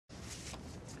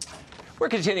We're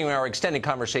continuing our extended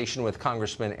conversation with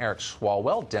Congressman Eric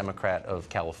Swalwell, Democrat of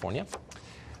California.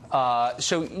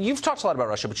 So you've talked a lot about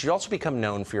Russia, but you've also become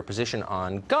known for your position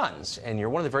on guns, and you're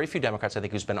one of the very few Democrats, I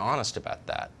think, who's been honest about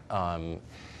that.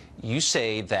 You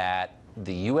say that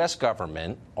the U.S.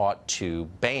 government ought to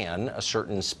ban a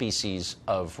certain species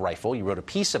of rifle. You wrote a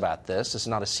piece about this. This is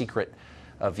not a secret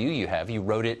view you have. You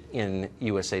wrote it in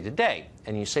USA Today,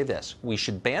 and you say this: we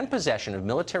should ban possession of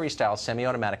military-style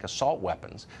semi-automatic assault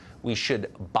weapons. We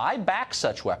should buy back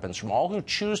such weapons from all who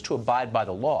choose to abide by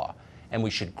the law, and we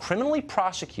should criminally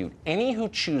prosecute any who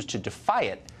choose to defy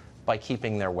it by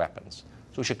keeping their weapons.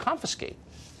 So we should confiscate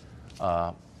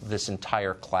this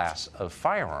entire class of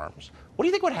firearms. What do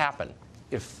you think would happen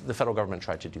if the federal government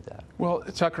tried to do that? Well,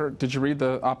 Tucker, did you read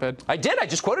the op-ed? I did. I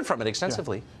just quoted from it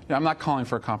extensively. Yeah, I'm not calling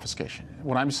for a confiscation.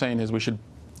 What I'm saying is we should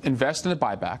invest in a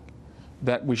buyback,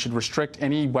 that we should restrict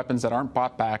any weapons that aren't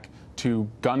bought back to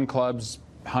gun clubs,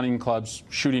 hunting clubs,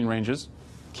 shooting ranges,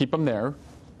 keep them there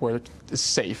where it's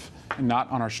safe and not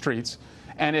on our streets.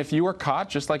 And if you were caught,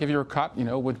 just like if you were caught,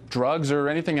 with drugs or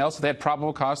anything else, if they had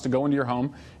probable cause to go into your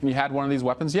home and you had one of these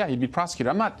weapons, yeah, you'd be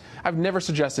prosecuted. I've never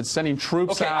suggested sending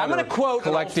troops out. I'm going to quote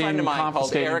an old friend of mine called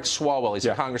confiscating. Eric Swalwell. He's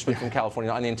a congressman from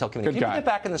California on the Intel Committee. Can you get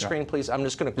back in the screen, please? I'm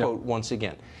just going to quote once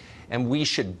again. And we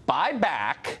should buy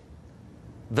back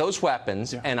those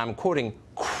weapons, and I'm quoting,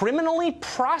 criminally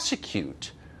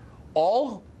prosecute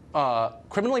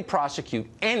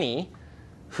any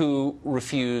who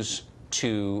refuse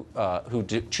to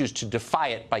choose to defy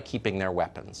it by keeping their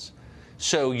weapons.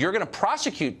 So you're going to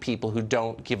prosecute people who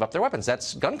don't give up their weapons.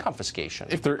 That's gun confiscation.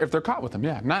 If they're caught with them,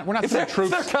 yeah. We're not sending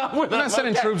troops. We're not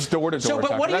sending troops door to door. So,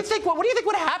 but what do you think? What do you think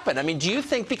would happen? I mean, do you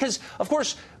think, because of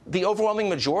course the overwhelming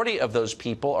majority of those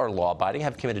people are law-abiding,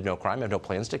 have committed no crime, have no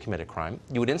plans to commit a crime.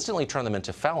 You would instantly turn them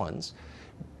into felons.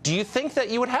 Do you think that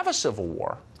you would have a civil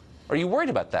war? Are you worried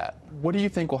about that? What do you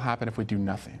think will happen if we do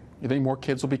nothing? You think more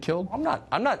kids will be killed? I'm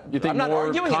not. You think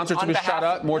more concerts will be shut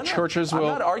up? More churches will lose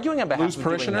parishioners? I'm not arguing on behalf of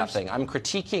doing nothing. I'm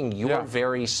critiquing your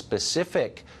very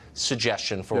specific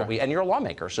suggestion for what we. And you're a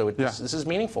lawmaker, so this is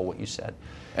meaningful what you said.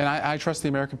 And I trust the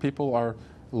American people are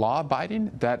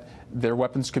law-abiding, that their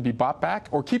weapons could be bought back,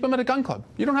 or keep them at a gun club.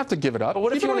 You don't have to give it up. But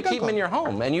what if you want to keep them in your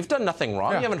home and you've done nothing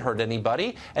wrong? You haven't hurt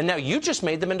anybody, and now you just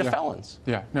made them into felons.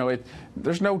 Yeah, no,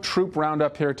 there's no troop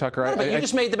roundup here, Tucker. No, but you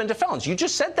just made them into felons. You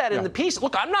just said that in the piece.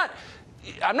 Look, I'm not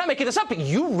making this up, but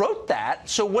you wrote that.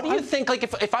 So what do you think? Like,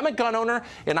 if I'm a gun owner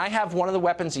and I have one of the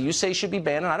weapons that you say should be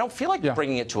banned, and I don't feel like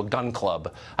bringing it to a gun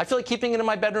club, I feel like keeping it in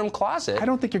my bedroom closet. I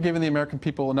don't think you're giving the American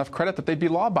people enough credit that they'd be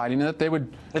law-abiding and that they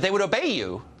would obey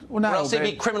you. Well, no, or else they'd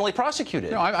be criminally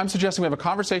prosecuted. No, I'm suggesting we have a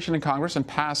conversation in Congress and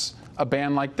pass a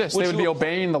ban like this. They would be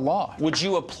obeying the law. Would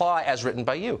you apply as written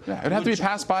by you? Yeah, it would have to be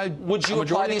passed by. Would you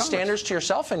apply these standards to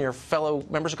yourself and your fellow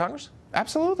members of Congress?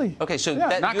 Absolutely. Okay, so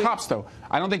not cops though.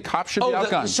 I don't think cops should be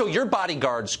outgunned. So your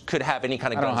bodyguards could have any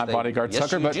kind of guns? I don't have bodyguards, yes,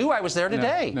 Tucker. Yes, you do. I was there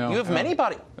today. No, you have many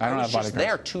bodyguards. I don't have bodyguards.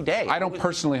 There today. I don't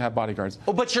personally have bodyguards.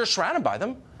 Oh, but you're surrounded by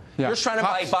them. Yeah. You're surrounded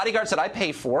by bodyguards that I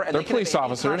pay for, and they're police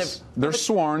officers. They're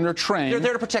sworn. They're trained. They're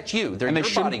there to protect you. And they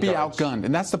shouldn't be outgunned.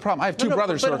 And that's the problem. I have two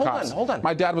brothers who are cops. Hold on.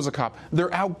 My dad was a cop. They're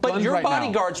outgunned right now. But your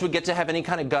bodyguards would get to have any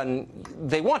kind of gun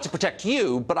they want to protect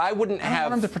you, but I wouldn't have. I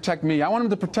want them to protect me. I want them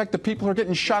to protect the people who are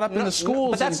getting shot up in the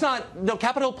schools. But that's not. No,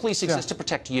 Capitol Police exists to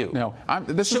protect you. No,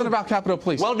 this isn't about Capitol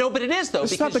Police. Well, no, but it is though.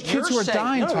 It's about the kids who are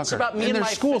dying, Tucker. It's about me in their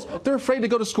schools. They're afraid to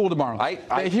go to school tomorrow.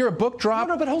 They hear a book drop.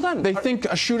 No, but hold on. They think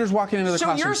a shooter's walking into the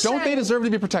classroom. Don't they deserve to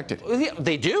be protected?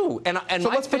 They do, and so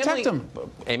let's protect them.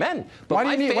 Amen. But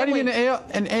why do you need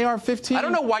an AR-15? I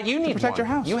don't know why you need to protect your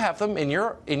house. You have them in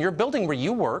your building where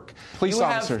you work. Police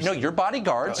officers. No, your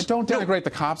bodyguards. Don't denigrate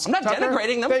the cops. I'm not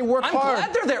denigrating them. They work hard.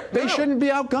 I'm glad they're there. They shouldn't be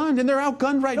outgunned, and they're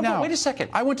outgunned right now. But wait a second.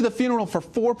 I went to the funeral for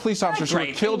 4 police officers who were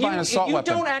killed by an assault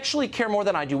weapon. You don't actually care more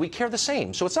than I do. We care the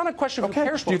same. So it's not a question of who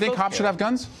cares. Do you think cops should have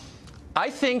guns? I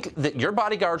think that your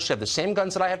bodyguards should have the same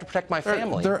guns that I have to protect my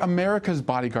family. They're America's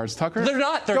bodyguards, Tucker. They're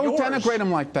not. They're yours. Don't denigrate them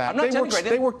like that. I'm not denigrating them.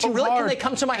 They work too really? hard. Can they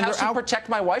come to my house and protect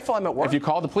my wife while I'm at work? If you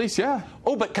call the police, yeah.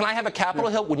 Oh, but can I have a Capitol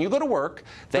Hill? When you go to work,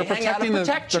 they hang out and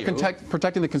protect you. They're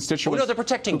protecting the constituents. No, they're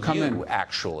protecting you,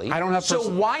 actually. I don't have. So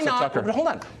why not? But hold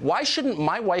on. Why shouldn't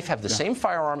my wife have the same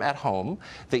firearm at home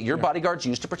that your bodyguards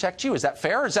use to protect you? Is that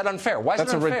fair or is that unfair? Why is it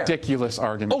unfair? That's a ridiculous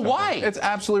argument. Oh, why? It's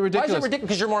absolutely ridiculous. Why is it ridiculous?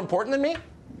 Because you're more important than me?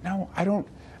 No, I don't.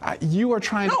 You are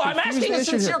trying to confuse the issue. No, I'm asking a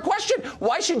sincere question.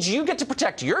 Why should you get to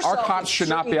protect yourself? Our cops should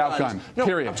not be outgunned.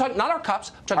 Period. I'm talking not our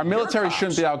cops. Our military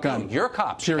shouldn't be outgunned. No, your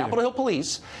cops, period. Capitol Hill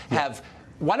Police, have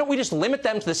Why don't we just limit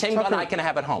them to the same gun I can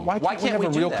have at home? Why can't we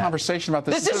have a real conversation about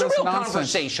this? This is a real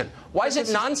conversation. Why is it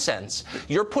nonsense?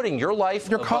 You're putting your life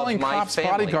above my family. You're calling cops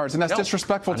bodyguards, and that's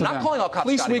disrespectful to them. I'm not calling all cops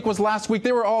Police Week was last week.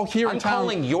 They were all here in town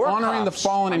honoring the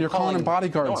fallen, and you're calling them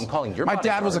bodyguards. No, I'm calling your bodyguards.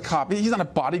 My dad was a cop. He's not a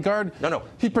bodyguard. No.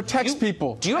 He protects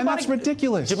people. And that's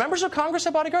ridiculous. Do members of Congress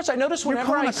have bodyguards? I notice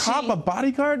whenever I see... You're calling a cop a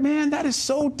bodyguard, man? That is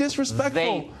so disrespectful.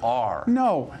 They are.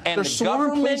 No. And they're the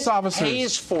sworn police officers.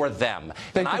 pays for them.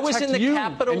 They and I was in the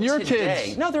Capitol and your today.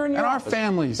 Kids. No, they're in your and office. Our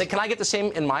families. Can I get the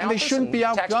same in my office? They shouldn't be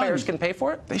outgunned. Taxpayers can pay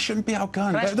for it? They shouldn't be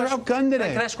outgunned. They're outgunned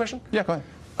today. Can I ask a question? Yeah, go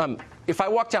ahead. If I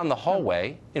walk down the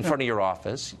hallway in front of your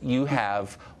office, you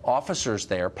have officers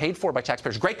there paid for by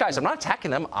taxpayers. Great guys. I'm not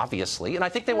attacking them, obviously, and I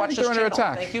think they watch this channel.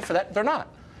 Attack. Thank you for that. They're not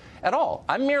at all.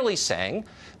 I'm merely saying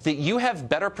that you have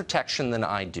better protection than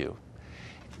I do.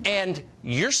 And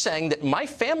you're saying that my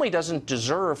family doesn't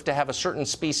deserve to have a certain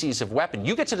species of weapon.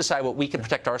 You get to decide what we can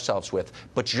protect ourselves with,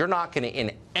 but you're not going to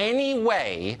in any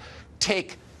way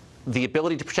take the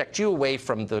ability to protect you away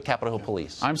from the Capitol Hill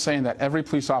Police. I'm saying that every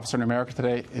police officer in America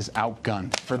today is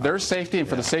outgunned. For their safety and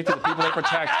for the safety of the people they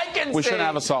protect, we shouldn't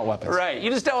have assault weapons. Right. You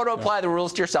just don't want to apply the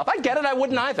rules to yourself. I get it. I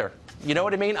wouldn't either. You know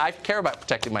what I mean? I care about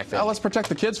protecting my family. Well, let's protect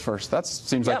the kids first. That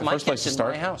seems like the first place to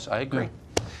start. My house. I agree.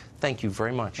 Thank you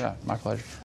very much. Yeah, my pleasure.